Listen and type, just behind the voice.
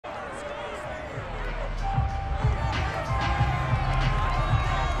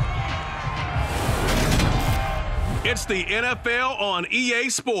It's the NFL on EA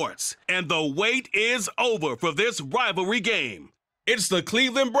Sports, and the wait is over for this rivalry game. It's the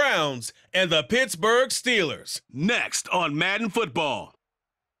Cleveland Browns and the Pittsburgh Steelers. Next on Madden Football.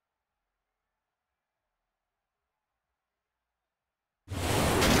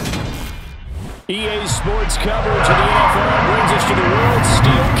 EA Sports coverage of the NFL brings us to the world's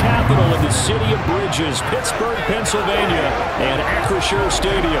steel capital in the city of Bridges, Pittsburgh, Pennsylvania, and Acrisure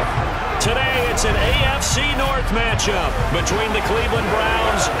Stadium. Today, it's an AFC North matchup between the Cleveland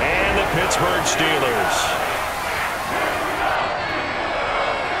Browns and the Pittsburgh Steelers.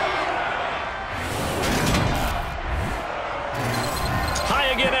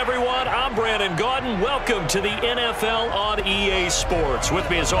 Again, everyone, I'm Brandon Gaudin. Welcome to the NFL on EA Sports. With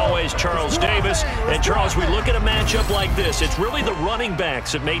me, as always, Charles Davis. And, Charles, we look at a matchup like this. It's really the running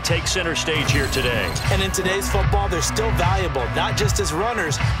backs that may take center stage here today. And in today's football, they're still valuable, not just as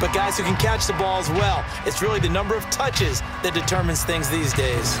runners, but guys who can catch the ball as well. It's really the number of touches that determines things these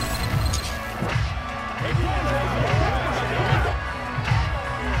days.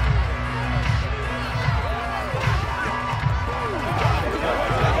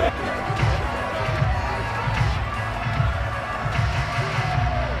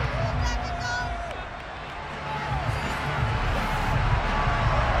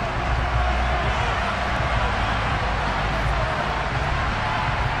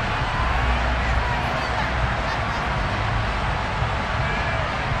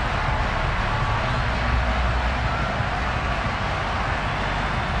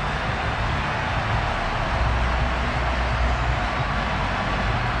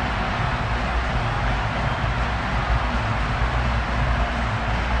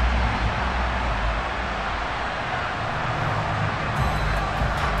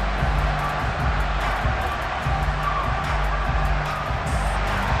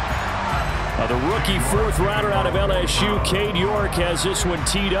 The rookie fourth rounder out of LSU, Cade York, has this one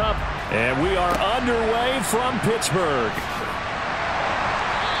teed up. And we are underway from Pittsburgh.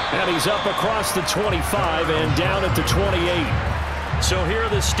 And he's up across the 25 and down at the 28. So here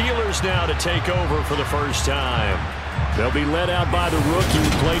are the Steelers now to take over for the first time. They'll be led out by the rookie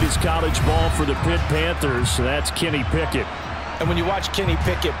who played his college ball for the Pitt Panthers. So that's Kenny Pickett. And when you watch Kenny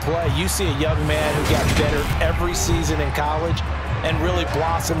Pickett play, you see a young man who got better every season in college and really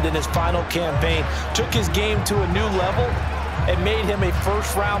blossomed in his final campaign, took his game to a new level, and made him a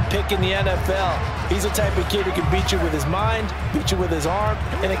first-round pick in the NFL. He's the type of kid who can beat you with his mind, beat you with his arm,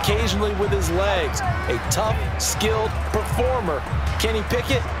 and occasionally with his legs. A tough, skilled performer. Kenny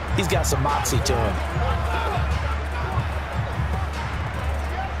Pickett, he's got some moxie to him.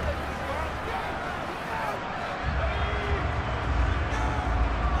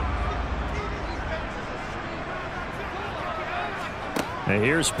 And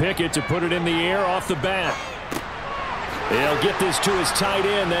here's Pickett to put it in the air off the bat. They'll get this to his tight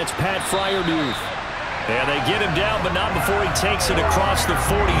end. That's Pat Freiermuth. And they get him down, but not before he takes it across the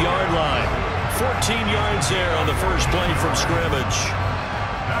 40-yard line. 14 yards there on the first play from scrimmage.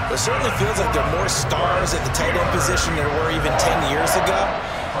 It certainly feels like there are more stars at the tight end position than there were even 10 years ago.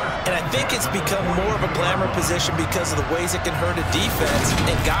 And I think it's become more of a glamour position because of the ways it can hurt a defense,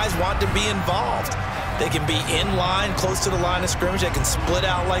 and guys want to be involved. They can be in line, close to the line of scrimmage. They can split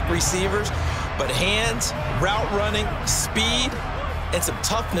out like receivers. But hands, route running, speed, and some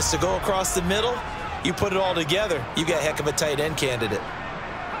toughness to go across the middle, you put it all together, you got a heck of a tight end candidate.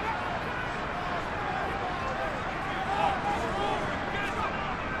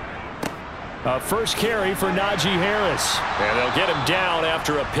 First carry for Najee Harris. And they'll get him down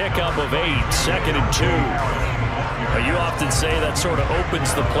after a pickup of 8, 2nd and 2. You often say that sort of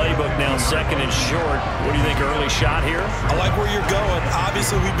opens the playbook now, 2nd and short. What do you think, early shot here? I like where you're going.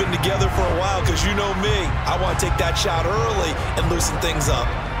 Obviously, we've been together for a while because you know me. I want to take that shot early and loosen things up.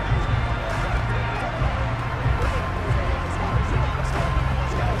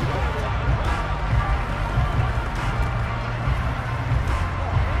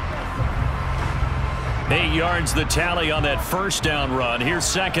 Eight yards the tally on that first down run. Here's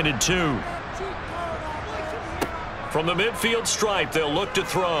 2nd and 2. From the midfield stripe, they'll look to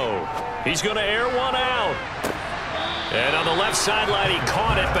throw. He's going to air one out. And on the left sideline, he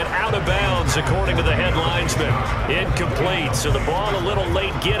caught it, but out of bounds, according to the head linesman. Incomplete, so the ball a little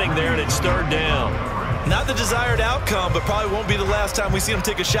late getting there, and it's 3rd down. Not the desired outcome, but probably won't be the last time we see him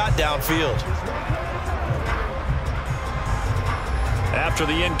take a shot downfield. After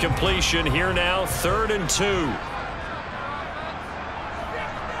the incompletion, here now, 3rd and 2.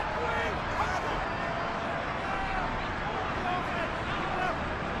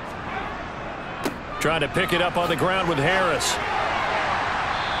 Trying to pick it up on the ground with Harris.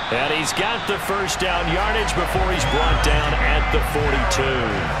 And he's got the first down yardage before he's brought down at the 42.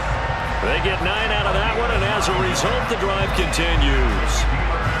 They get 9 out of that one, and as a result, the drive continues.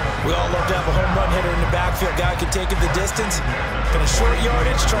 We all love to have a home run hitter in the backfield. Guy can take it the distance. But a short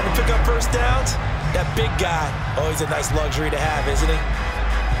yardage, trying to pick up first downs. That big guy, oh, he's a nice luxury to have, isn't he?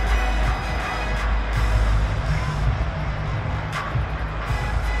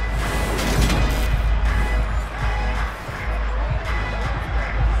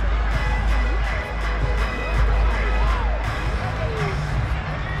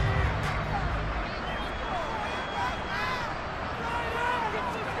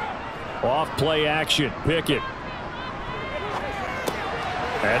 Off play action, Pickett.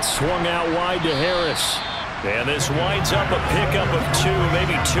 That's swung out wide to Harris. And this winds up a pickup of 2,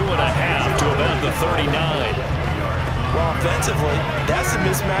 maybe 2.5 to about the 39. Well, offensively, that's the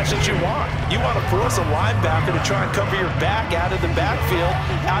mismatch that you want. You want to force a linebacker to try and cover your back out of the backfield,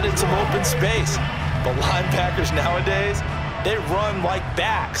 out in some open space. But linebackers nowadays, they run like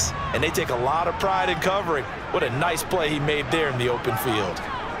backs, and they take a lot of pride in covering. What a nice play he made there in the open field.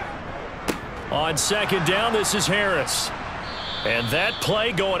 On second down, this is Harris. And that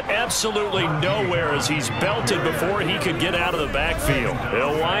play going absolutely nowhere as he's belted before he could get out of the backfield.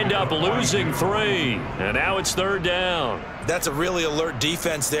 He'll wind up losing 3. And now it's third down. That's a really alert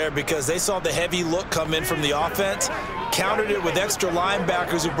defense there because they saw the heavy look come in from the offense, countered it with extra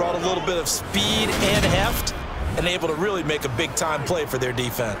linebackers who brought a little bit of speed and heft, and able to really make a big-time play for their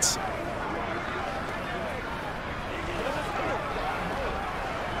defense.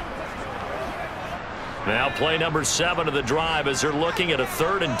 Now play number 7 of the drive as they're looking at a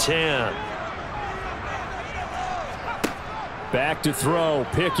 3rd and 10. Back to throw,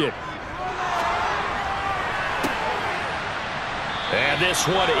 Pickett. And this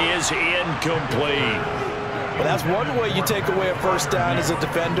one is incomplete. Well, that's one way you take away a first down as a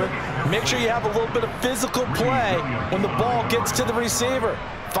defender. Make sure you have a little bit of physical play when the ball gets to the receiver.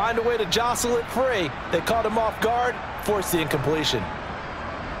 Find a way to jostle it free. They caught him off guard, forced the incompletion.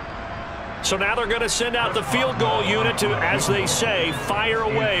 So now they're going to send out the field goal unit to, as they say, fire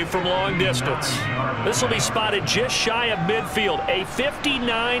away from long distance. This will be spotted just shy of midfield, a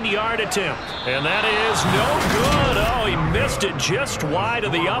 59-yard attempt. And that is no good. Oh, he missed it just wide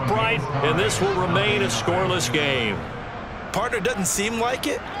of the upright, and this will remain a scoreless game. Partner, doesn't seem like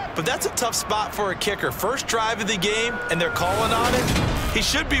it, but that's a tough spot for a kicker. First drive of the game, and they're calling on it. He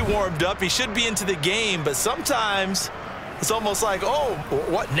should be warmed up. He should be into the game, but sometimes it's almost like, oh,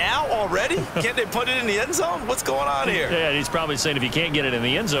 what, now already? Can't they put it in the end zone? What's going on here? Yeah, he's probably saying, if you can't get it in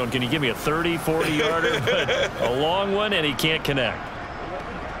the end zone, can you give me a 30, 40-yarder? But a long one, and he can't connect.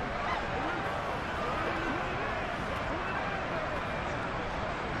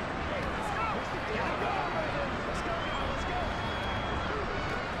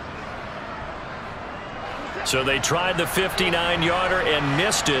 So they tried the 59-yarder and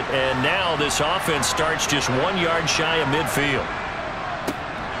missed it, and now this offense starts just 1 yard shy of midfield.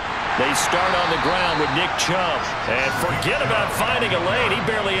 They start on the ground with Nick Chubb. And forget about finding a lane. He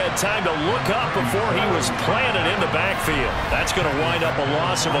barely had time to look up before he was planted in the backfield. That's going to wind up a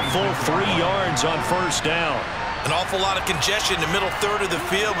loss of a full 3 yards on first down. An awful lot of congestion in the middle third of the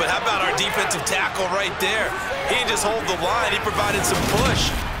field, but how about our defensive tackle right there? He didn't just hold the line. He provided some push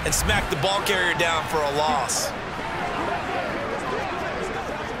and smacked the ball carrier down for a loss.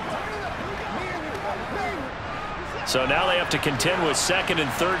 So now they have to contend with 2nd and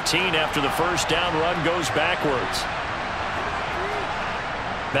 13 after the first down run goes backwards.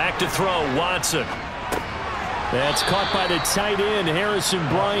 Back to throw, Watson. That's caught by the tight end, Harrison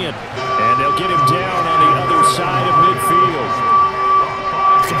Bryant. And they'll get him down on the other side of midfield.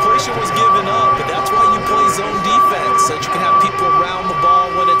 Completion was given up, but that's why you play zone defense, so that you can have people around the ball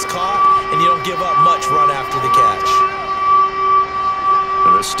when it's caught, and you don't give up much run after the catch.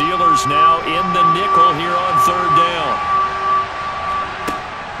 The Steelers now in the nickel here on third down.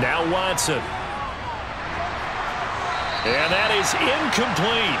 Now Watson. And that is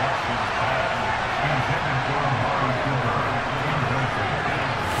incomplete.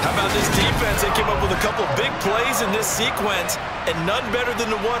 How about this defense? They came up with a couple of big plays in this sequence, and none better than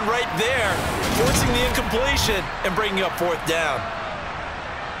the one right there, forcing the incompletion and bringing up 4th down.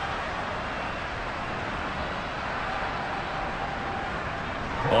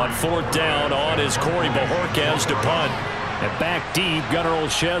 On 4th down, on is Corey Bojorquez to punt. And back deep, Gunnar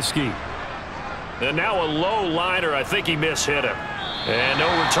Olszewski. And now a low liner. I think he mishit him. And no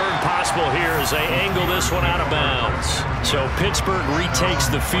return possible here as they angle this one out of bounds. So Pittsburgh retakes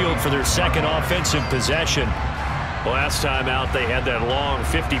the field for their second offensive possession. Last time out, they had that long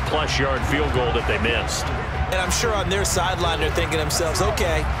 50-plus yard field goal that they missed. And I'm sure on their sideline they're thinking to themselves,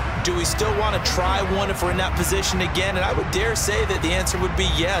 okay, do we still want to try one if we're in that position again? And I would dare say that the answer would be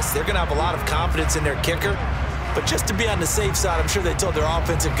yes. They're going to have a lot of confidence in their kicker. But just to be on the safe side, I'm sure they told their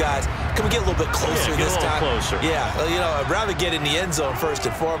offensive guys, can we get a little bit closer this time? Closer. Yeah, well, you know, I'd rather get in the end zone first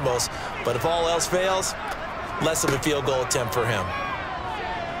and foremost. But if all else fails, less of a field goal attempt for him.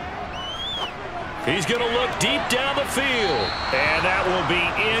 He's going to look deep down the field. And that will be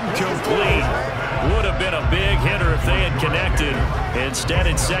incomplete. Would have been a big hitter if they had connected. Instead,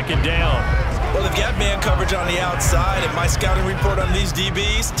 it's second down. Well, they've got man coverage on the outside, and my scouting report on these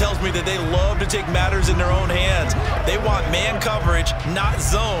DBs tells me that they love to take matters in their own hands. They want man coverage, not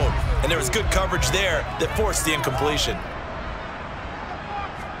zone. And there was good coverage there that forced the incompletion.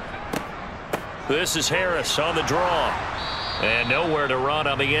 This is Harris on the draw. And nowhere to run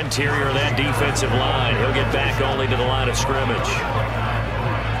on the interior of that defensive line. He'll get back only to the line of scrimmage.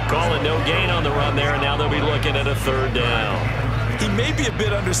 Calling no gain on the run there, and now they'll be looking at a third down. He may be a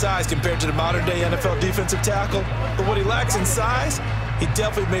bit undersized compared to the modern-day NFL defensive tackle, but what he lacks in size, he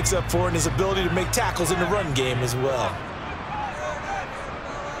definitely makes up for in his ability to make tackles in the run game as well.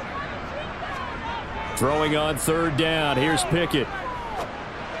 Throwing on third down. Here's Pickett.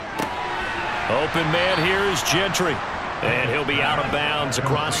 Open man here is Gentry. And he'll be out of bounds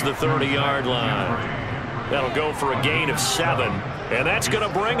across the 30-yard line. That'll go for a gain of 7. And that's going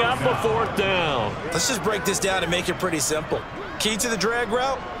to bring up a fourth down. Let's just break this down and make it pretty simple. Key to the drag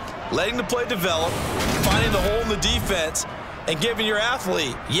route, letting the play develop, finding the hole in the defense, and giving your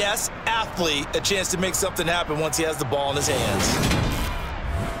athlete, yes, athlete, a chance to make something happen once he has the ball in his hands.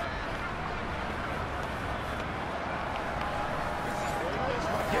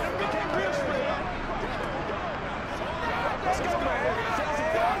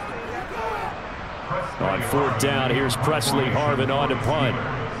 On fourth down, here's Presley Harvin on to punt.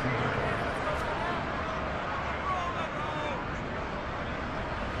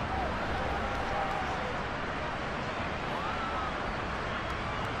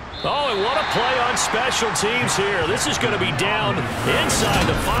 Oh, and what a play on special teams here. This is going to be down inside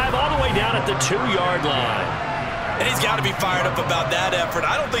the 5, all the way down at the 2-yard line. And he's got to be fired up about that effort.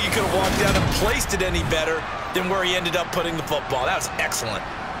 I don't think he could have walked down and placed it any better than where he ended up putting the football. That was excellent.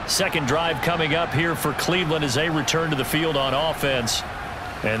 Second drive coming up here for Cleveland as they return to the field on offense.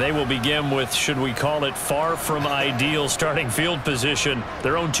 And they will begin with, should we call it, far from ideal starting field position,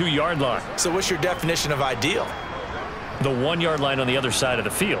 their own 2-yard line. So what's your definition of ideal? The 1-yard line on the other side of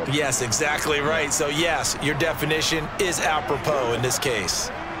the field. Yes, exactly right. So, yes, your definition is apropos in this case.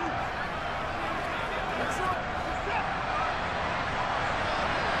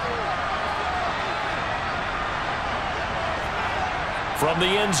 From the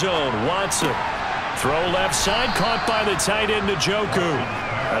end zone, Watson. Throw left side, caught by the tight end, Njoku.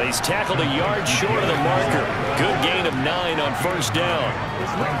 And he's tackled a yard short of the marker. Good gain of 9 on first down.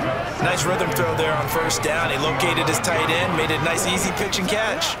 Nice rhythm throw there on first down. He located his tight end, made a nice easy pitch and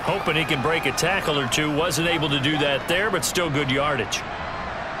catch. Hoping he can break a tackle or two. Wasn't able to do that there, but still good yardage.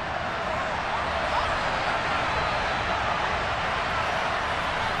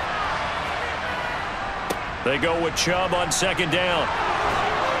 They go with Chubb on second down.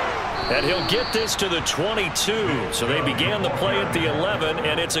 And he'll get this to the 22. So they began the play at the 11,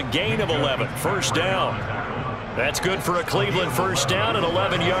 and it's a gain of 11. First down. That's good for a Cleveland first down, an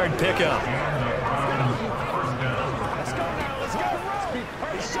 11-yard pickup.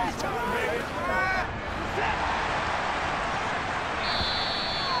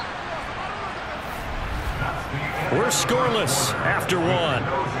 We're scoreless after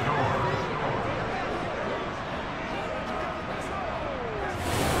 1.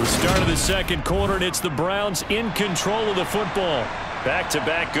 The start of the second quarter, and it's the Browns in control of the football.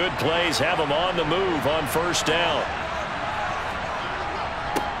 Back-to-back good plays have them on the move on first down.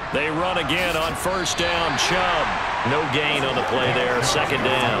 They run again on first down. Chubb. No gain on the play there. Second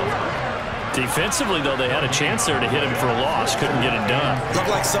down. Defensively, though, they had a chance there to hit him for a loss. Couldn't get it done. Looked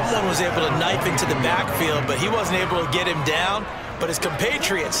like someone was able to knife into the backfield, but he wasn't able to get him down. But his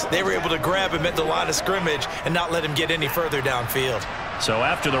compatriots, they were able to grab him at the line of scrimmage and not let him get any further downfield. So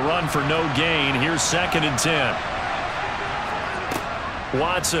after the run for no gain, here's 2nd and 10.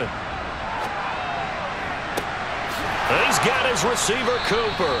 Watson. He's got his receiver,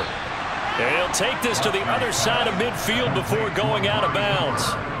 Cooper. And he'll take this to the other side of midfield before going out of bounds.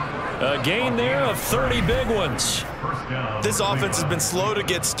 A gain there of 30 big ones. This offense has been slow to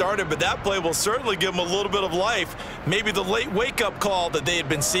get started, but that play will certainly give them a little bit of life. Maybe the late wake-up call that they had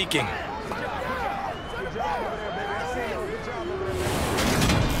been seeking.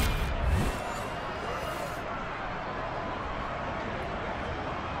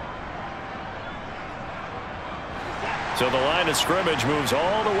 So the line of scrimmage moves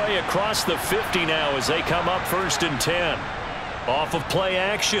all the way across the 50 now as they come up 1st and 10. Off of play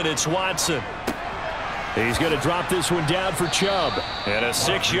action, it's Watson. He's going to drop this one down for Chubb. And a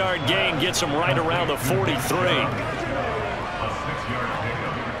 6-yard gain gets him right around the 43.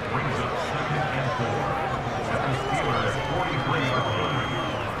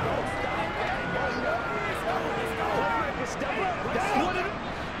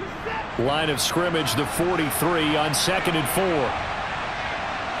 Line of scrimmage, the 43 on 2nd and 4.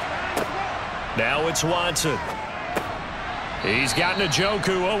 Now it's Watson. He's got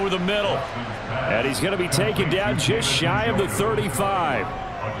Njoku over the middle. And he's going to be taken down just shy of the 35.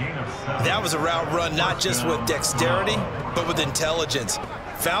 That was a route run not just with dexterity, but with intelligence.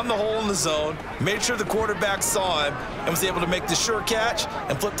 Found the hole in the zone, made sure the quarterback saw him, and was able to make the sure catch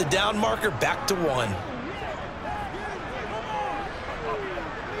and flip the down marker back to 1.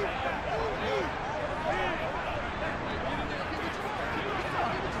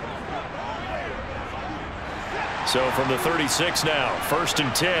 So from the 36 now, 1st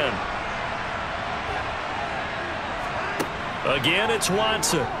and 10. Again, it's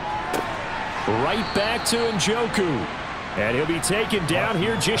Watson. Right back to Njoku. And he'll be taken down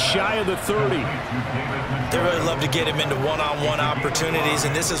here just shy of the 30. They really love to get him into one-on-one opportunities,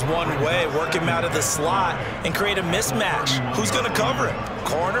 and this is one way. Work him out of the slot and create a mismatch. Who's going to cover him?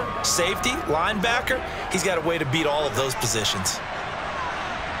 Corner, safety, linebacker? He's got a way to beat all of those positions.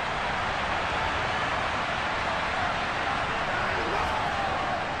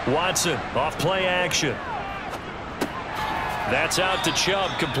 Watson off play action. That's out to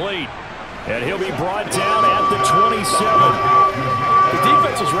Chubb, complete. And he'll be brought down at the 27. The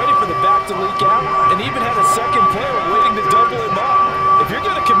defense was ready for the back to leak out and even had a second player waiting to double him up. If you're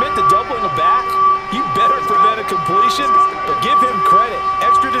going to commit to doubling a back, you better prevent a completion, but give him credit.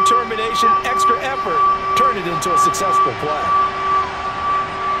 Extra determination, extra effort, turn it into a successful play.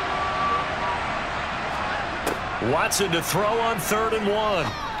 Watson to throw on 3rd and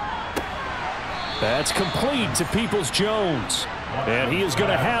 1. That's complete to Peoples-Jones. And he is going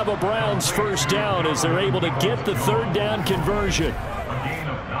to have a Browns first down as they're able to get the 3rd down conversion.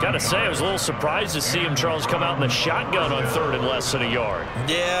 Got to say, I was a little surprised to see him, Charles, come out in the shotgun on 3rd and less than a yard.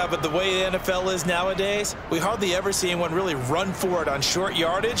 Yeah, but the way the NFL is nowadays, we hardly ever see anyone really run for it on short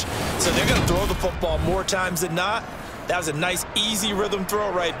yardage. So they're going to throw the football more times than not. That was a nice, easy rhythm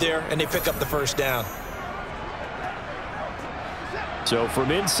throw right there, and they pick up the first down. So from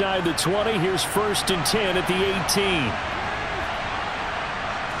inside the 20, here's 1st and 10 at the 18.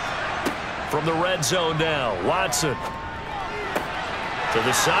 From the red zone now, Watson. To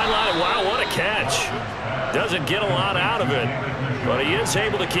the sideline. Wow, what a catch. Doesn't get a lot out of it, but he is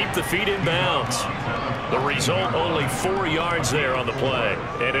able to keep the feet in bounds. The result, only 4 yards there on the play,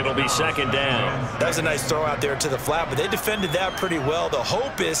 and it'll be 2nd down. That was a nice throw out there to the flat, but they defended that pretty well. The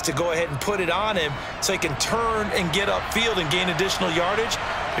hope is to go ahead and put it on him so he can turn and get upfield and gain additional yardage.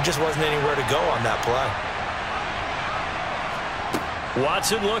 There just wasn't anywhere to go on that play.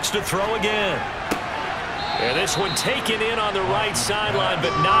 Watson looks to throw again. And this one taken in on the right sideline,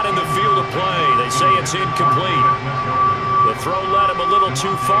 but not in the field of play. They say it's incomplete. The throw led him a little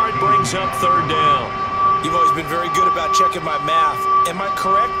too far. It brings up 3rd down. You've always been very good about checking my math. Am I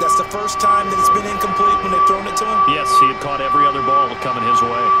correct? That's the first time that it's been incomplete when they've thrown it to him? Yes, he had caught every other ball coming his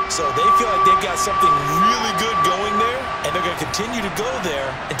way. So they feel like they've got something really good going there, and they're going to continue to go there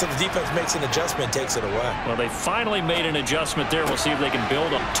until the defense makes an adjustment and takes it away. Well, they finally made an adjustment there. We'll see if they can build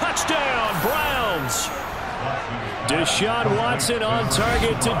a touchdown, Browns! Deshaun Watson on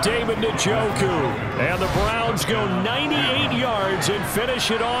target to David Njoku. And the Browns go 98 yards and finish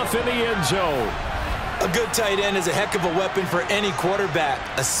it off in the end zone. A good tight end is a heck of a weapon for any quarterback,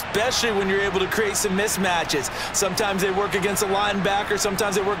 especially when you're able to create some mismatches. Sometimes they work against a linebacker,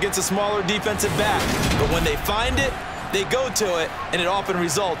 sometimes they work against a smaller defensive back. But when they find it, they go to it, and it often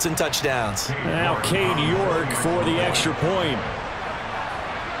results in touchdowns. Now Cade York for the extra point.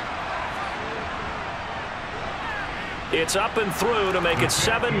 It's up and through to make it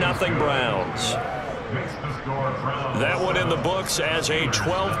 7-0 Browns. That one in the books as a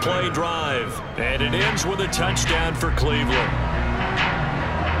 12-play drive. And it ends with a touchdown for Cleveland.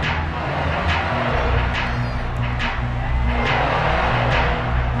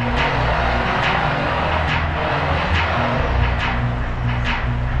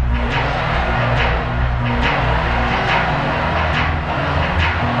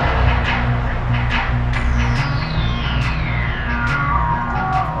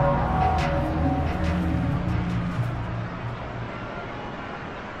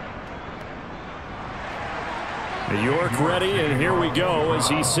 York ready, and here we go as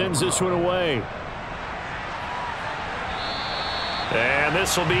he sends this one away. And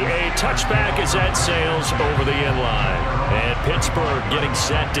this will be a touchback as that sails over the end line. And Pittsburgh getting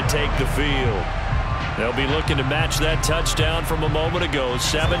set to take the field. They'll be looking to match that touchdown from a moment ago.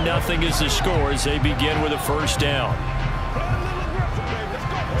 7-0 is the score as they begin with a first down.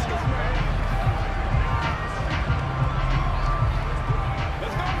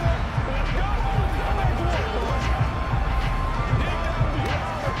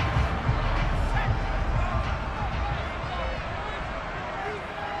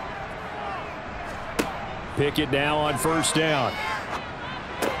 Pickett now on first down.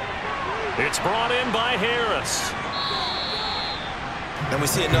 It's brought in by Harris. And we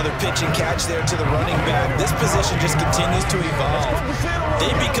see another pitch and catch there to the running back. This position just continues to evolve. They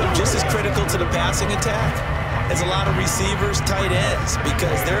become just as critical to the passing attack as a lot of receivers, tight ends,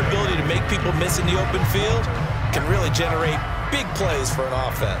 because their ability to make people miss in the open field can really generate big plays for an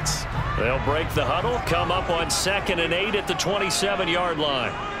offense. They'll break the huddle, come up on 2nd and 8 at the 27-yard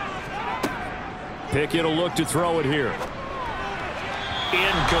line. Pickett will look to throw it here.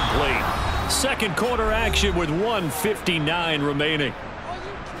 Incomplete. Second quarter action with 1:59 remaining.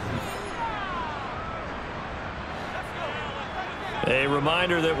 A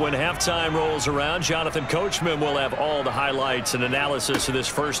reminder that when halftime rolls around, Jonathan Coachman will have all the highlights and analysis of this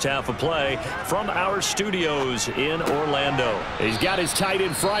first half of play from our studios in Orlando. He's got his tight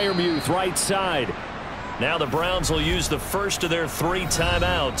end Freiermuth right side. Now the Browns will use the first of their 3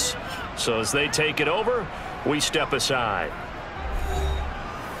 timeouts. So as they take it over, we step aside.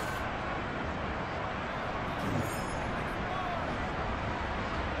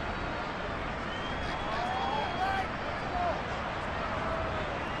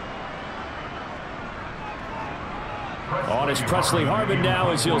 On is Presley Harvin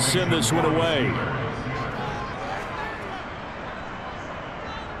now as he'll send this one away.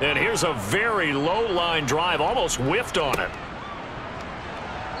 And here's a very low line drive, almost whiffed on it.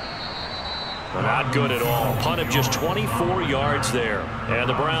 Not good at all. Punt of just 24 yards there. And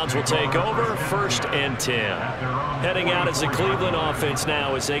the Browns will take over 1st and 10. Heading out as the Cleveland offense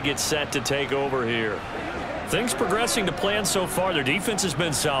now as they get set to take over here. Things progressing to plan so far. Their defense has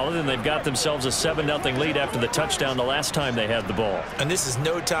been solid, and they've got themselves a 7-0 lead after the touchdown the last time they had the ball. And this is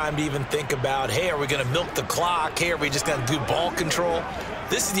no time to even think about, hey, are we going to milk the clock? Hey, are we just going to do ball control?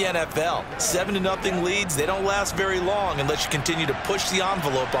 This is the NFL. 7-0 leads, they don't last very long unless you continue to push the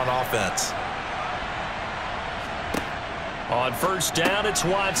envelope on offense. On first down, it's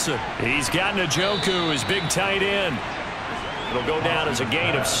Watson. He's got Njoku, his big tight end. It'll go down as a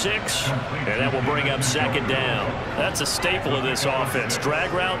gain of 6, and that will bring up 2nd down. That's a staple of this offense.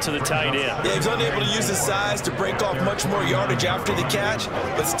 Drag route to the tight end. Yeah, he's unable to use his size to break off much more yardage after the catch,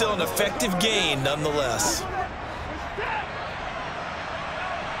 but still an effective gain nonetheless.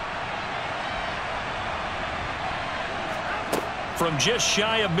 From just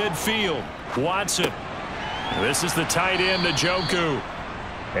shy of midfield, Watson. This is the tight end, Njoku.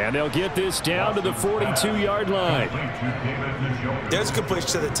 And they'll get this down to the 42-yard line. There's a complete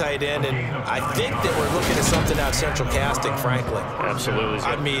to the tight end, and I think that we're looking at something out of central casting, frankly. Absolutely.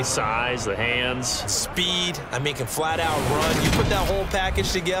 I mean, size, the hands. Speed. I mean, can flat out run. You put that whole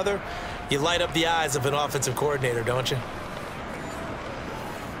package together, you light up the eyes of an offensive coordinator, don't you?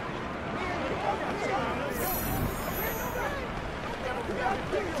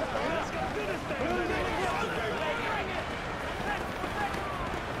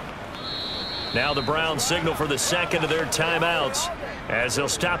 Now the Browns signal for the second of their timeouts as they'll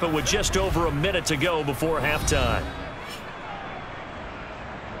stop it with just over a minute to go before halftime.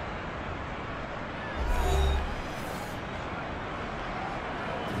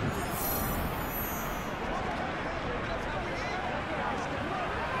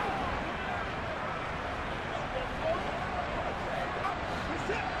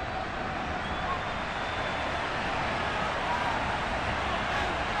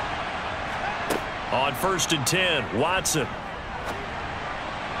 On 1st and 10, Watson.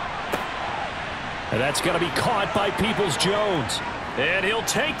 And that's going to be caught by Peoples-Jones. And he'll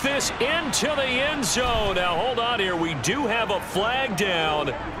take this into the end zone. Now, hold on here. We do have a flag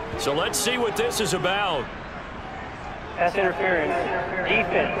down. So let's see what this is about. Pass interference.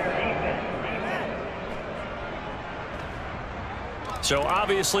 Defense. So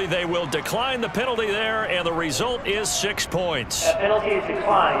obviously they will decline the penalty there, and the result is 6 points. That penalty is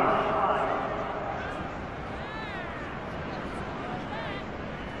declined.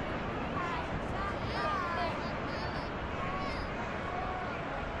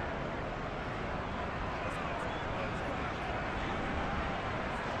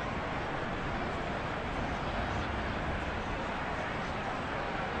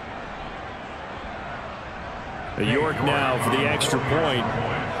 York now for the extra point.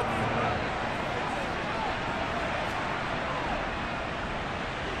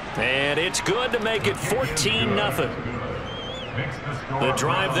 And it's good to make it 14-0. The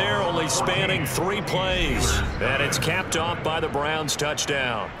drive there only spanning 3 plays. And it's capped off by the Browns'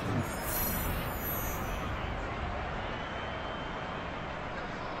 touchdown.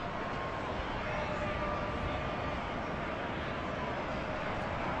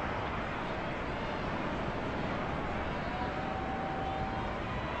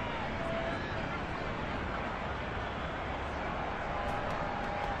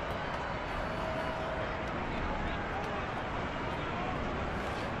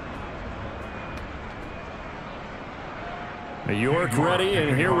 York ready,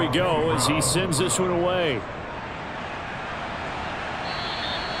 and here we go as he sends this one away.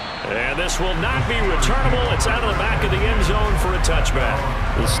 And this will not be returnable. It's out of the back of the end zone for a touchback.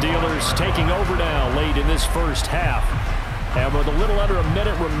 The Steelers taking over now late in this first half. And with a little under a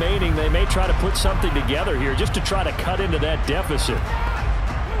minute remaining, they may try to put something together here just to try to cut into that deficit.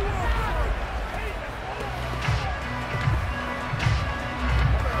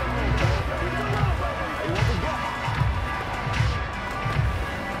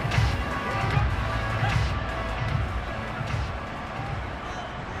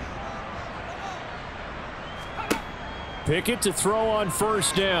 Pickett to throw on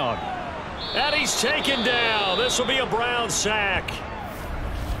first down. And he's taken down. This will be a Brown sack.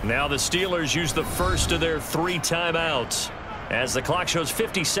 Now the Steelers use the first of their 3 timeouts as the clock shows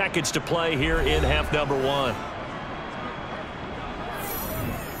 50 seconds to play here in half number 1.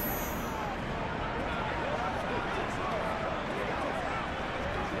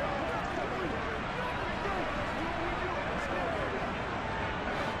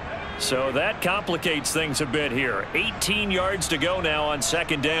 So that complicates things a bit here. 18 yards to go now on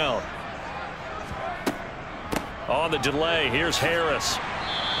second down. On the delay, here's Harris.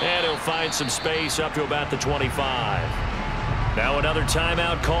 And he'll find some space up to about the 25. Now another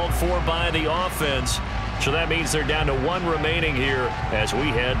timeout called for by the offense. So that means they're down to 1 remaining here as we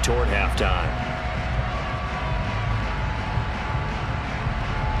head toward halftime.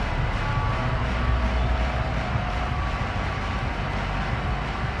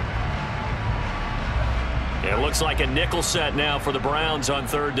 It looks like a nickel set now for the Browns on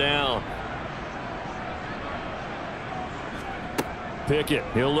third down. Pickett,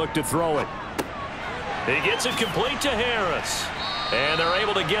 he'll look to throw it. He gets it complete to Harris. And they're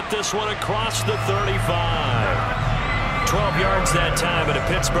able to get this one across the 35. 12 yards that time at a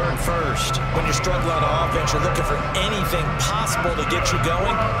Pittsburgh first. When you're struggling on offense, you're looking for anything possible to get you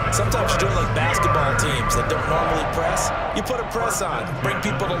going. Sometimes you're doing like basketball teams that don't normally press. You put a press on, bring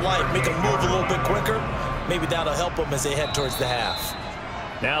people to life, make them move a little bit quicker. Maybe that'll help them as they head towards the half.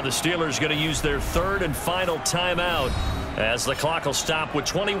 Now the Steelers going to use their 3rd and final timeout as the clock will stop with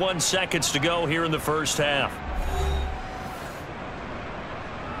 21 seconds to go here in the first half.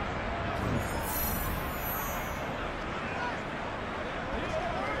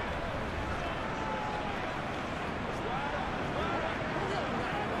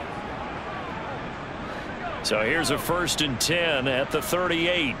 So here's a 1st and 10 at the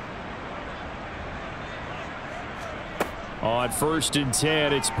 38. On 1st and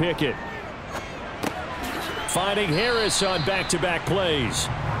 10, it's Pickett. Finding Harris on back-to-back plays.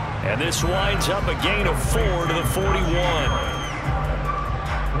 And this winds up a gain of 4 to the 41. 4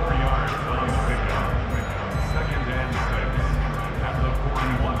 yards, pickup. 2nd and 6 at the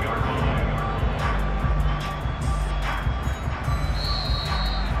 41-yard line.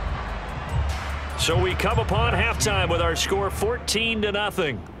 So we come upon halftime with our score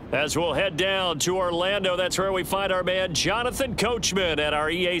 14-0. As we'll head down to Orlando, that's where we find our man Jonathan Coachman at our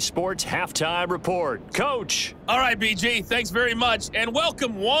EA Sports Halftime Report. Coach. All right, BG, thanks very much, and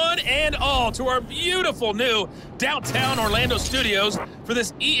welcome one and all to our beautiful new downtown Orlando studios for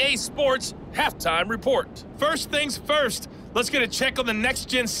this EA Sports Halftime Report. First things first, let's get a check on the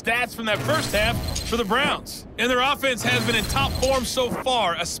next-gen stats from that first half for the Browns. And their offense has been in top form so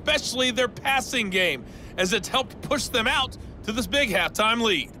far, especially their passing game, as it's helped push them out to this big halftime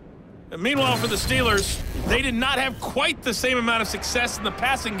lead. And meanwhile, for the Steelers, they did not have quite the same amount of success in the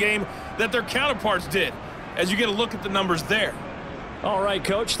passing game that their counterparts did, as you get a look at the numbers there. All right,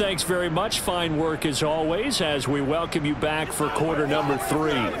 Coach, thanks very much. Fine work as always as we welcome you back for quarter number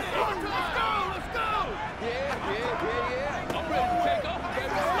 3.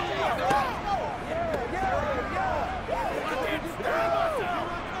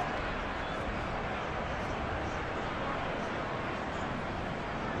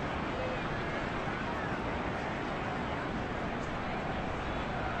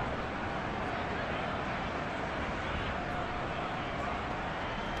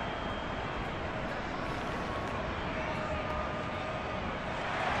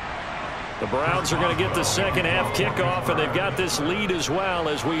 The Browns are going to get the second half kickoff, and they've got this lead as well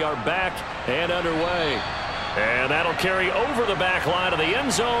as we are back and underway. And that'll carry over the back line of the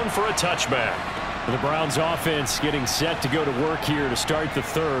end zone for a touchback. The Browns offense getting set to go to work here to start the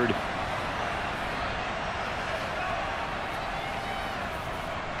third.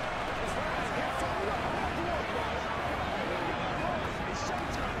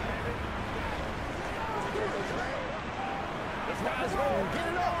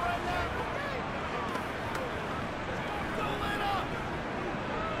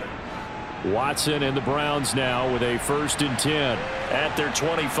 Watson and the Browns now with a 1st and 10 at their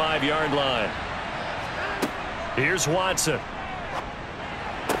 25-yard line. Here's Watson.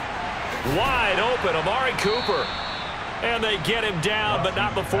 Wide open, Amari Cooper. And they get him down, but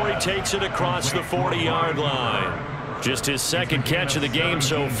not before he takes it across the 40-yard line. Just his second catch of the game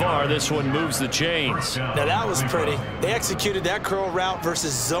so far. This one moves the chains. Now that was pretty. They executed that curl route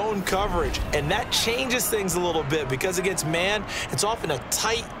versus zone coverage, and that changes things a little bit because against man, it's often a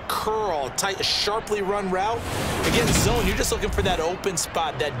tight curl, a sharply run route. Against zone, you're just looking for that open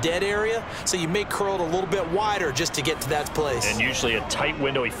spot, that dead area, so you may curl it a little bit wider just to get to that place. And usually a tight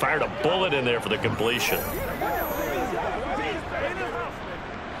window. He fired a bullet in there for the completion.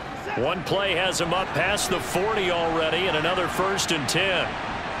 One play has him up past the 40 already, and another 1st and 10.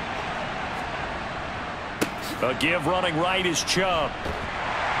 A give running right is Chubb.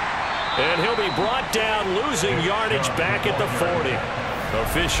 And he'll be brought down, losing yardage back at the 40.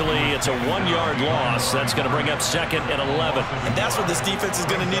 Officially, it's a 1-yard loss. That's going to bring up 2nd and 11. And that's what this defense is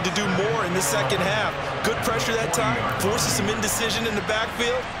going to need to do more in the second half. Good pressure that time, forces some indecision in the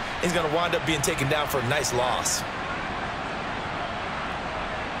backfield. He's going to wind up being taken down for a nice loss.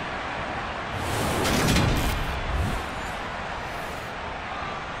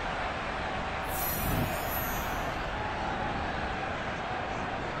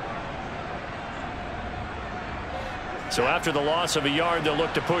 So after the loss of a yard, they'll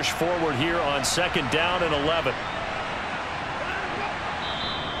look to push forward here on 2nd down and 11.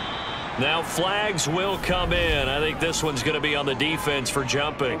 Now flags will come in. I think this one's going to be on the defense for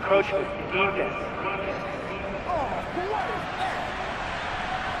jumping. Encroachment, defense.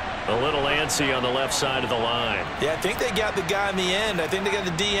 A little antsy on the left side of the line. Yeah, I think they got the guy in the end. I think they got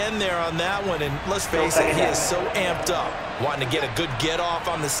the DN there on that one. And let's face it, he is so amped up, wanting to get a good get-off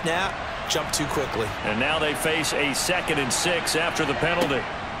on the snap. Jump too quickly. And now they face a 2nd and 6 after the penalty.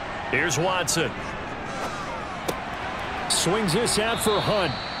 Here's Watson. Swings this out for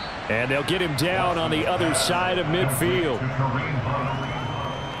Hunt. And they'll get him down on the other side of midfield.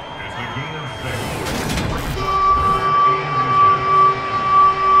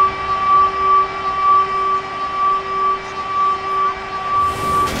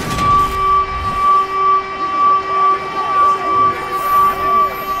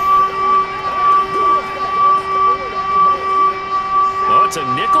 It's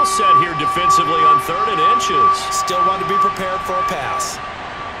a nickel set here defensively on 3rd and inches. Still want to be prepared for a pass.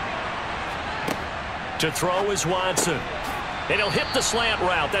 To throw is Watson. And he'll hit the slant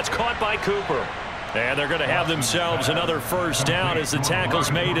route. That's caught by Cooper. And they're going to have themselves another 1st down as the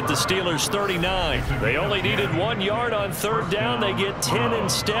tackle's made at the Steelers' 39. They only needed 1 yard on 3rd down. They get 10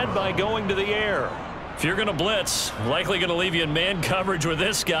 instead by going to the air. If you're going to blitz, likely going to leave you in man coverage with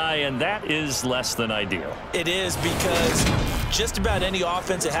this guy, and that is less than ideal. It is, because just about any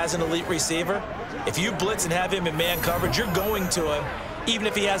offense that has an elite receiver, if you blitz and have him in man coverage, you're going to him, even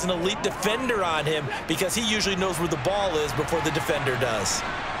if he has an elite defender on him, because he usually knows where the ball is before the defender does.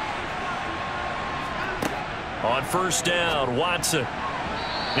 On 1st down, Watson.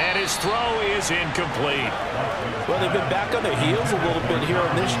 And his throw is incomplete. Well, they've been back on their heels a little bit here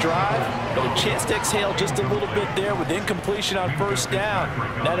on this drive, but a chance to exhale just a little bit there with incompletion on 1st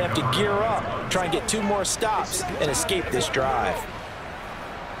down. Now they have to gear up, try and get 2 more stops, and escape this drive.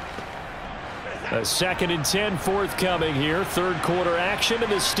 A 2nd and 10 forthcoming here. 3rd quarter action in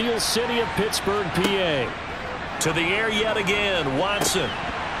the Steel City of Pittsburgh, PA. To the air yet again, Watson.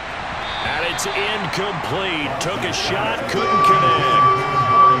 And it's incomplete. Took a shot, couldn't connect.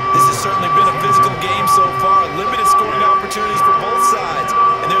 This has certainly been a physical game so far. Limited scoring opportunities for both sides.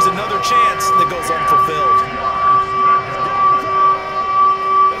 And there's another chance that goes unfulfilled.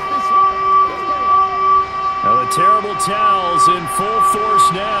 Now the terrible towels in full force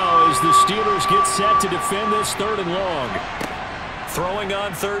now as the Steelers get set to defend this 3rd and long. Throwing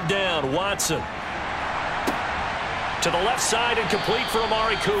on 3rd down, Watson. To the left side and complete for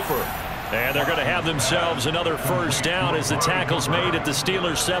Amari Cooper. And they're going to have themselves another first down as the tackle's made at the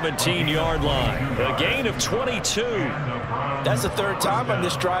Steelers' 17-yard line. A gain of 22. That's the third time on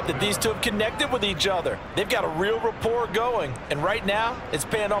this drive that these two have connected with each other. They've got a real rapport going, and right now it's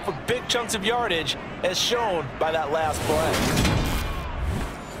paying off with big chunks of yardage as shown by that last play.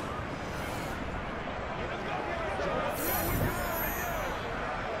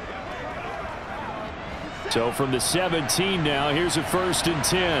 So from the 17 now, here's a 1st and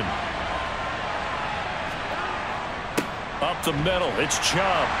 10. Up the middle, it's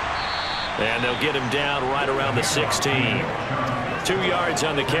Chubb. And they'll get him down right around the 16. 2 yards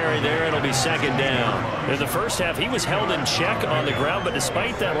on the carry there. It'll be 2nd down. In the first half, he was held in check on the ground, but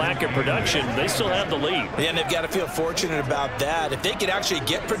despite that lack of production, they still have the lead. Yeah, and they've got to feel fortunate about that. If they could actually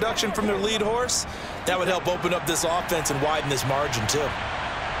get production from their lead horse, that would help open up this offense and widen this margin too.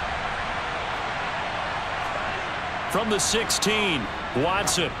 From the 16,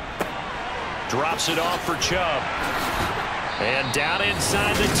 Watson drops it off for Chubb. And down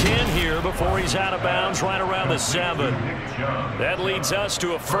inside the 10 here before he's out of bounds right around the 7. That leads us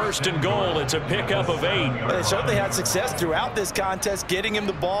to a 1st and goal. It's a pickup of 8. Well, they certainly had success throughout this contest getting him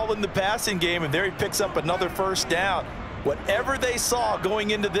the ball in the passing game, and there he picks up another 1st down. Whatever they saw going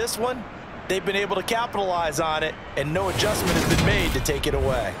into this one, they've been able to capitalize on it, and no adjustment has been made to take it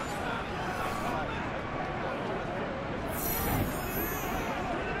away.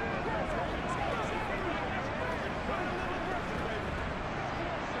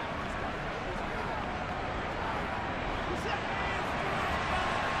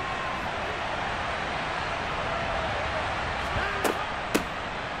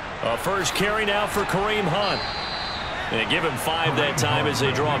 A first carry now for Kareem Hunt. And give him 5 that time as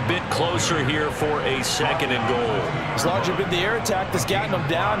they draw a bit closer here for a 2nd and goal. It's largely been the air attack that's gotten them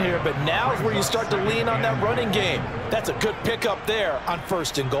down here, but now is where you start to lean on that running game. That's a good pickup there on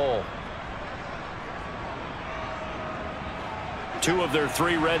 1st and goal. 2 of their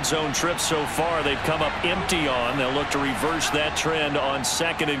 3 red zone trips so far they've come up empty on. They'll look to reverse that trend on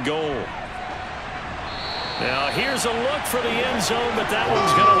 2nd and goal. Now here's a look for the end zone, but that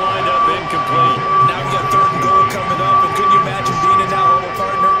one's going to wind up incomplete. Now we've got 3rd and goal coming up, and couldn't you imagine being in that hole,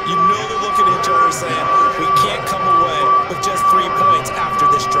 partner? You know they're looking at each other saying, we can't come away with just 3 points after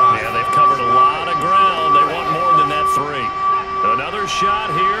this drive. Yeah, they've covered a lot of ground. They want more than that 3. Another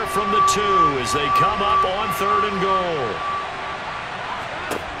shot here from the 2 as they come up on 3rd and goal.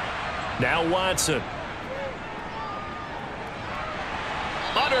 Now Watson.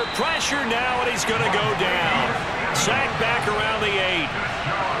 Under pressure now, and he's going to go down. Sacked back around the 8.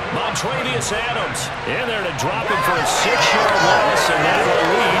 Montravius Adams in there to drop him for a 6-yard loss, and that will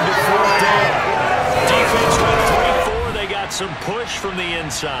lead to 4th down. Defense went 3-4. They got some push from the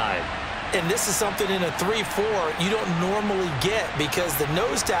inside. And this is something in a 3-4 you don't normally get because the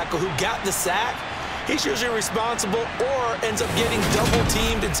nose tackle who got the sack, he's usually responsible or ends up getting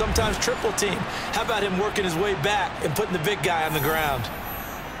double-teamed and sometimes triple-teamed. How about him working his way back and putting the big guy on the ground?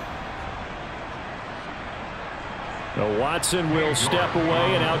 Now Watson will step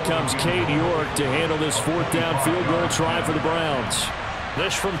away, and out comes Cade York to handle this 4th down field goal try for the Browns.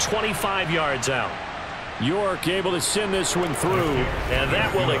 This from 25 yards out. York able to send this one through, and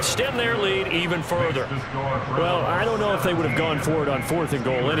that will extend their lead even further. Well, I don't know if they would have gone for it on 4th and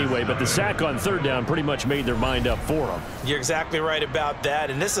goal anyway, but the sack on 3rd down pretty much made their mind up for them. You're exactly right about that,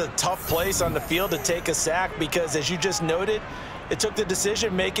 and this is a tough place on the field to take a sack because, as you just noted, it took the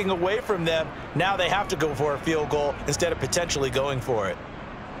decision-making away from them. Now they have to go for a field goal instead of potentially going for it.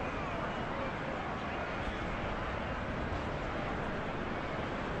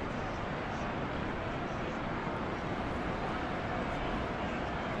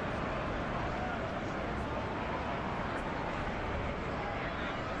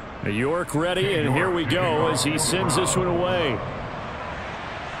 York ready, and here we go as he sends this one away.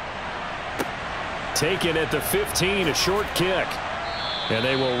 Taken at the 15, a short kick. And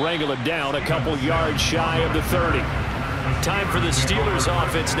they will wrangle it down a couple yards shy of the 30. Time for the Steelers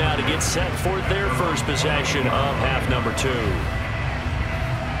offense now to get set for their first possession of half number 2.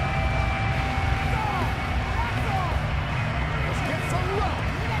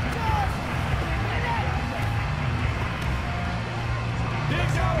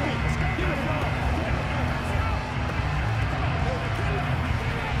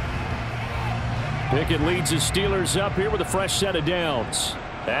 Pickett leads the Steelers up here with a fresh set of downs.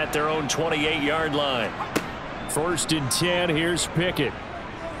 At their own 28-yard line. 1st and 10, here's Pickett.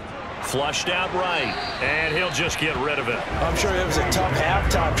 Flushed out right, and he'll just get rid of it. I'm sure it was a tough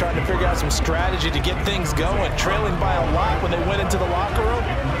halftime trying to figure out some strategy to get things going. Trailing by a lot when they went into the locker room.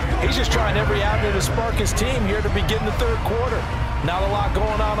 He's just trying every avenue to spark his team here to begin the 3rd quarter. Not a lot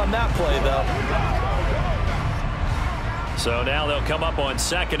going on that play, though. So now they'll come up on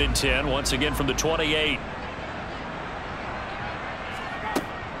 2nd and 10, once again from the 28.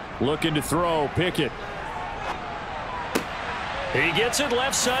 Looking to throw, Pickett. He gets it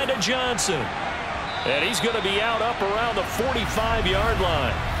left side to Johnson. And he's going to be out up around the 45-yard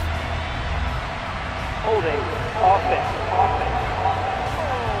line. Holding, offense.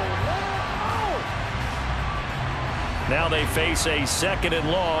 Now they face a 2nd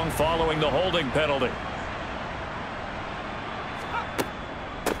and long following the holding penalty.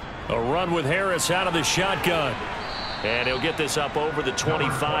 A run with Harris out of the shotgun. And he'll get this up over the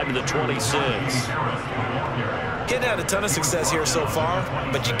 25 to the 26. Getting had a ton of success here so far,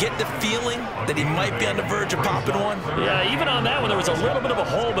 but you get the feeling that he might be on the verge of popping one. Yeah, even on that one, there was a little bit of a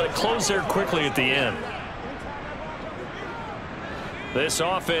hole, but it closed there quickly at the end. This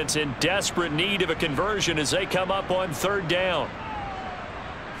offense in desperate need of a conversion as they come up on 3rd down.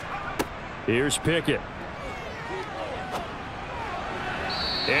 Here's Pickett.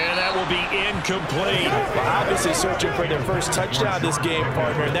 And that will be incomplete. Well, obviously searching for their first touchdown this game,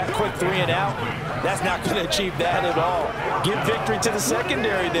 partner. And that quick 3 and out, that's not going to achieve that at all. Give victory to the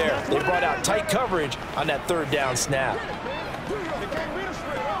secondary there. They brought out tight coverage on that 3rd down snap.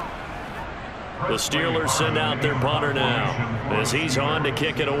 The Steelers send out their punter now as he's on to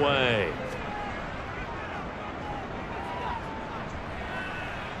kick it away.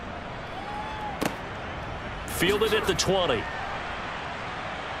 Fielded at the 20.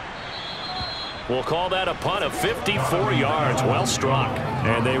 We'll call that a punt of 54 yards. Well struck.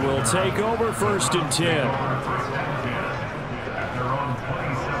 And they will take over 1st and 10.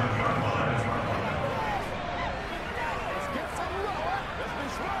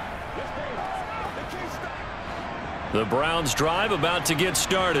 The Browns drive about to get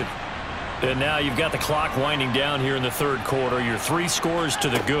started. And now you've got the clock winding down here in the 3rd quarter. You're 3 scores to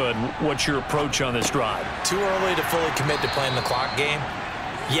the good. What's your approach on this drive? Too early to fully commit to playing the clock game.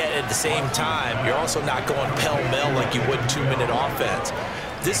 Yet at the same time, you're also not going pell-mell like you would 2-minute offense.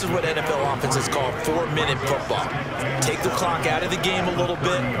 This is what NFL offenses call 4-minute football. Take the clock out of the game a little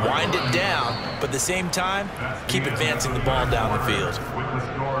bit, wind it down, but at the same time, keep advancing the ball down the field.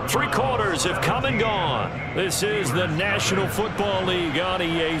 3 quarters have come and gone. This is the National Football League on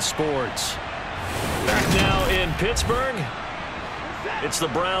EA Sports. Back now in Pittsburgh. It's the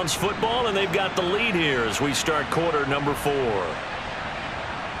Browns football, and they've got the lead here as we start quarter number 4.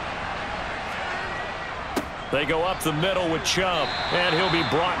 They go up the middle with Chubb, and he'll be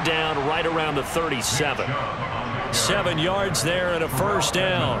brought down right around the 37. 7 yards there and a 1st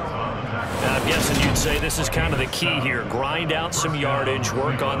down. Now, I'm guessing you'd say this is kind of the key here. Grind out some yardage,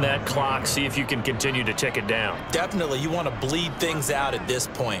 work on that clock, see if you can continue to tick it down. Definitely, you want to bleed things out at this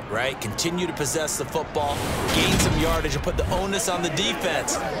point, right? Continue to possess the football, gain some yardage, and put the onus on the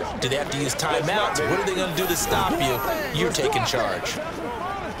defense. Do they have to use timeouts? What are they going to do to stop you? You're taking charge.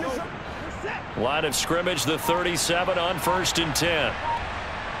 Line of scrimmage, the 37 on 1st and 10.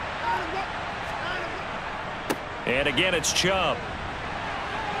 And again, it's Chubb.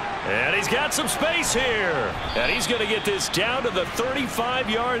 And he's got some space here. And he's going to get this down to the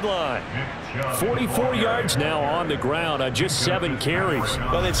 35-yard line. 44 yards now on the ground on just 7 carries.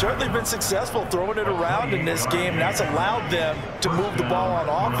 Well, they've certainly been successful throwing it around in this game. That's allowed them to move the ball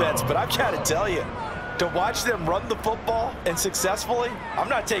on offense. But I've got to tell you, to watch them run the football and successfully, I'm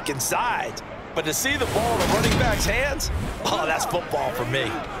not taking sides. But to see the ball in the running back's hands, oh, that's football for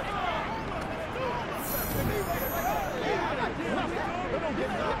me.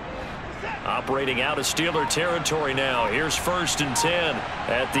 Operating out of Steeler territory now. Here's 1st and 10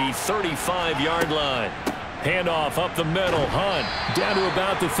 at the 35-yard line. Handoff up the middle. Hunt down to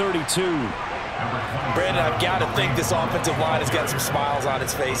about the 32. Brandon, I've got to think this offensive line has got some smiles on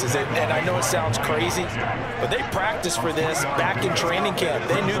its faces. And I know it sounds crazy, but they practiced for this back in training camp.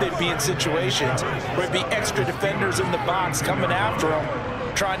 They knew they'd be in situations where it'd be extra defenders in the box coming after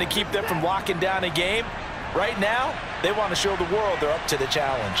them, trying to keep them from locking down a game. Right now, they want to show the world they're up to the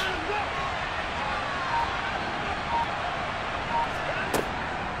challenge.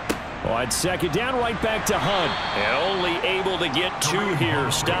 On 2nd down, right back to Hunt. And only able to get 2 here.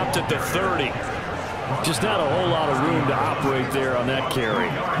 Stopped at the 30. Just not a whole lot of room to operate there on that carry.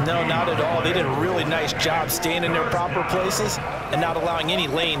 No, not at all. They did a really nice job staying in their proper places and not allowing any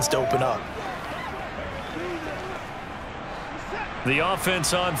lanes to open up. The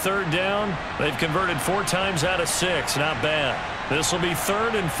offense on 3rd down. They've converted 4 times out of 6. Not bad. This will be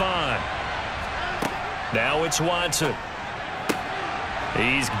 3rd and 5. Now it's Watson.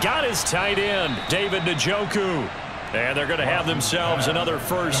 He's got his tight end, David Njoku. And they're going to have themselves another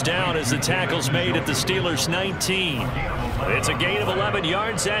first down as the tackle's made at the Steelers' 19. It's a gain of 11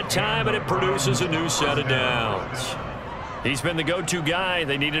 yards that time, and it produces a new set of downs. He's been the go-to guy.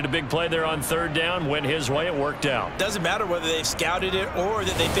 They needed a big play there on third down. Went his way. It worked out. Doesn't matter whether they've scouted it or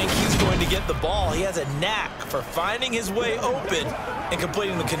that they think he's going to get the ball. He has a knack for finding his way open and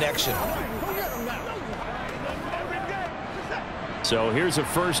completing the connection. So here's a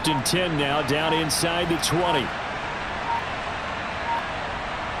 1st and 10 now, down inside the 20.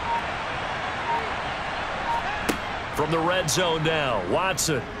 From the red zone now,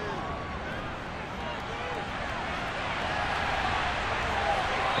 Watson.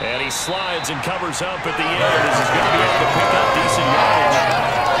 And he slides and covers up at the end as he's going to be able to pick up decent yardage.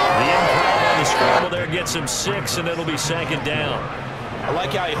 The improv on the scramble there gets him 6, and it'll be 2nd down. I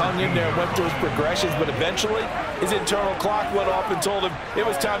like how he hung in there and went through his progressions, but eventually his internal clock went off and told him it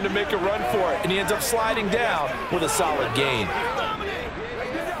was time to make a run for it, and he ends up sliding down with a solid gain.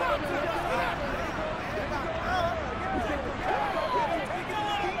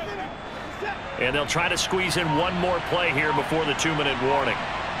 And they'll try to squeeze in one more play here before the 2-minute warning.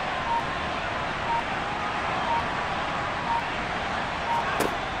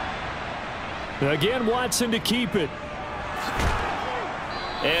 Again, Watson to keep it.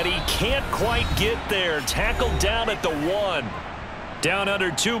 And he can't quite get there. Tackled down at the 1. Down under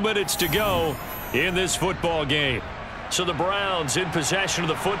 2 minutes to go in this football game. So the Browns in possession of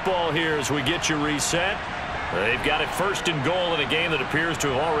the football here as we get you reset. They've got it 1st and goal in a game that appears to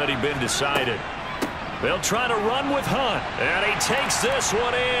have already been decided. They'll try to run with Hunt. And he takes this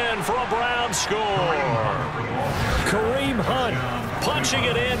one in for a Brown score. Kareem Hunt punching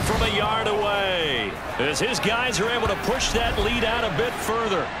it in from a yard away as his guys are able to push that lead out a bit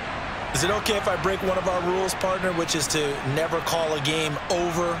further. Is it okay if I break one of our rules, partner, which is to never call a game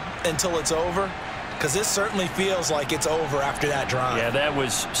over until it's over? Because this certainly feels like it's over after that drive. Yeah, that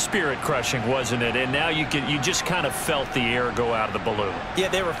was spirit-crushing, wasn't it? And now you just kind of felt the air go out of the balloon. Yeah,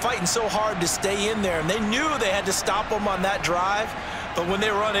 they were fighting so hard to stay in there, and they knew they had to stop them on that drive. But when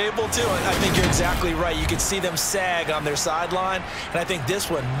they were unable to, I think you're exactly right. You could see them sag on their sideline, and I think this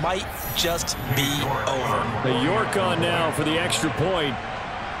one might just be over. The York on now for the extra point.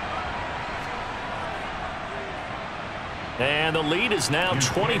 And the lead is now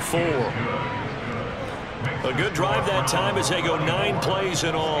 24. A good drive that time as they go 9 plays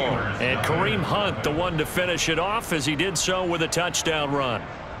in all. And Kareem Hunt, the one to finish it off as he did so with a touchdown run.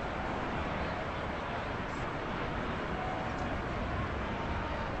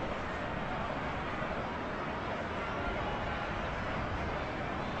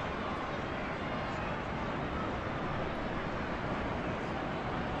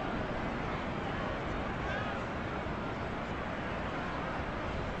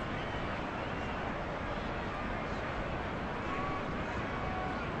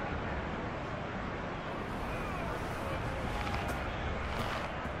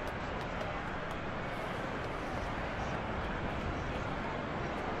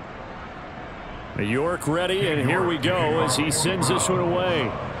 York ready, and here we go as he sends this one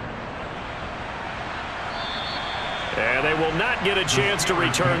away. And they will not get a chance to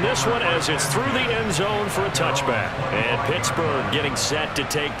return this one as it's through the end zone for a touchback. And Pittsburgh getting set to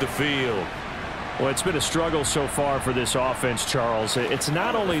take the field. Well, it's been a struggle so far for this offense, Charles. It's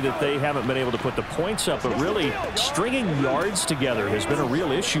not only that they haven't been able to put the points up, but really stringing yards together has been a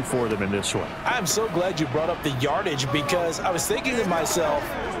real issue for them in this one. I'm so glad you brought up the yardage because I was thinking to myself,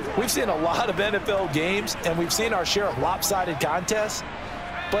 we've seen a lot of NFL games and we've seen our share of lopsided contests,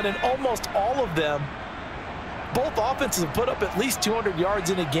 but in almost all of them, both offenses have put up at least 200 yards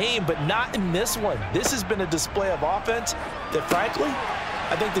in a game, but not in this one. This has been a display of offense that, frankly,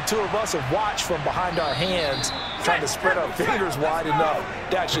 I think the two of us have watched from behind our hands, trying to spread our fingers wide enough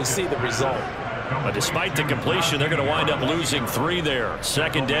to actually see the result. But despite the completion, they're going to wind up losing 3 there.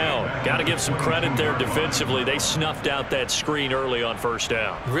 2nd down. Got to give some credit there defensively. They snuffed out that screen early on 1st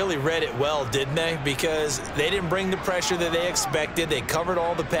down. Really read it well, didn't they? Because they didn't bring the pressure that they expected. They covered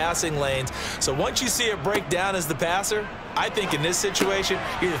all the passing lanes. So once you see it break down as the passer, I think in this situation,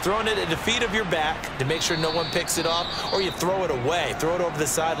 you're either throwing it at the feet of your back to make sure no one picks it off, or you throw it away, throw it over the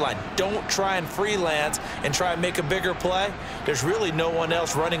sideline. Don't try and freelance and try and make a bigger play. There's really no one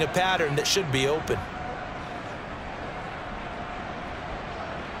else running a pattern that should be open.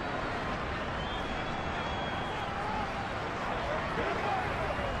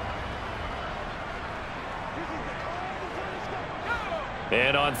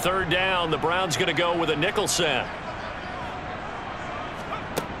 And on 3rd down, the Browns going to go with a nickel set.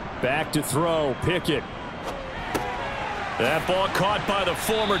 Back to throw, Pickett. That ball caught by the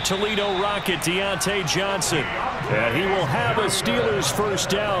former Toledo Rocket, Deontay Johnson. And he will have a Steelers first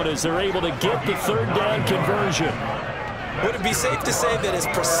down as they're able to get the third down conversion. Would it be safe to say that as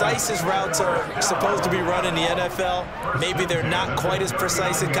precise as routes are supposed to be run in the NFL, maybe they're not quite as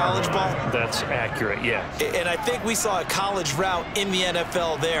precise in college ball? That's accurate, yeah. And I think we saw a college route in the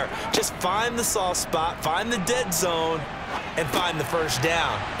NFL there. Just find the soft spot, find the dead zone, and find the first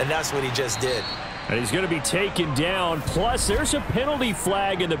down. And that's what he just did. And he's going to be taken down. Plus, there's a penalty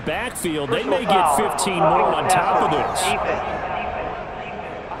flag in the backfield. They may get 15 more on top of this. Defense.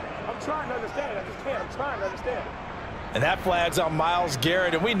 I'm trying to understand. I just can't. I'm trying to understand. And that flag's on Myles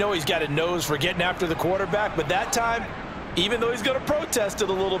Garrett, and we know he's got a nose for getting after the quarterback, but that time, even though he's going to protest it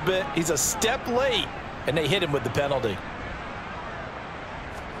a little bit, he's a step late, and they hit him with the penalty.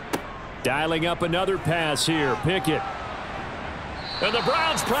 Dialing up another pass here, Pickett. And the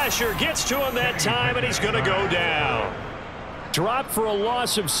Browns' pressure gets to him that time, and he's going to go down. Dropped for a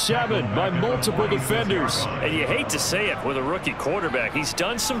loss of 7 by multiple defenders. And you hate to say it with a rookie quarterback. He's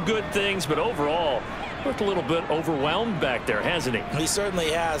done some good things, but overall, looked a little bit overwhelmed back there, hasn't he? He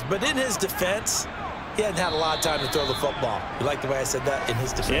certainly has. But in his defense, he hadn't had a lot of time to throw the football. You like the way I said that? In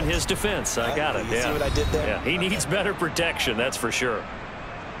his defense. In his defense. I got it. You see what I did there? Yeah, he needs better protection, that's for sure.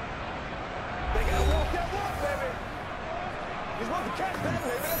 They got to walk that walk, baby. He's supposed to catch that,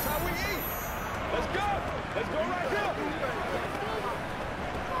 baby. That's how we eat. Let's go. Let's go right here.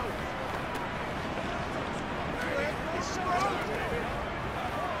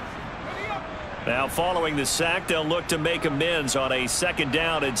 Now, following the sack, they'll look to make amends on a 2nd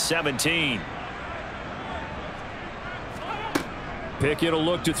down and 17. Pickett will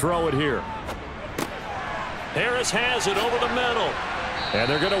look to throw it here. Harris has it over the middle. And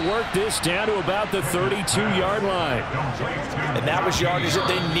they're going to work this down to about the 32-yard line. And that was yardage that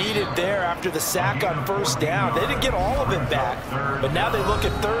they needed there after the sack on 1st down. They didn't get all of it back, but now they look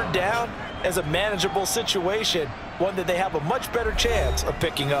at 3rd down as a manageable situation, one that they have a much better chance of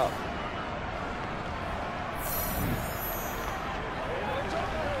picking up.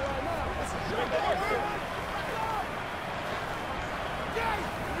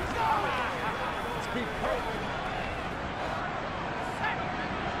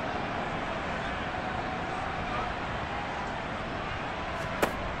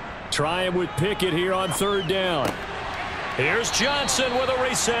 Try him with Pickett here on 3rd down. Here's Johnson with a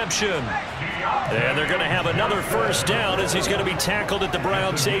reception. And they're going to have another 1st down as he's going to be tackled at the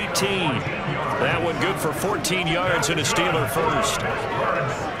Browns' 18. That one good for 14 yards and a Steeler first.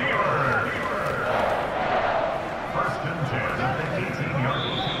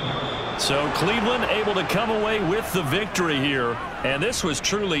 So Cleveland able to come away with the victory here. And this was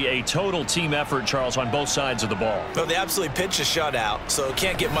truly a total team effort, Charles, on both sides of the ball. Well, they absolutely pitched a shutout, so it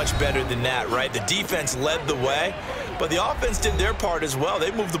can't get much better than that, right? The defense led the way, but the offense did their part as well.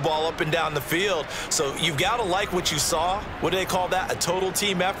 They moved the ball up and down the field. So you've got to like what you saw. What do they call that? A total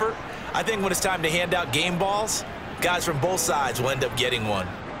team effort? I think when it's time to hand out game balls, guys from both sides will end up getting one.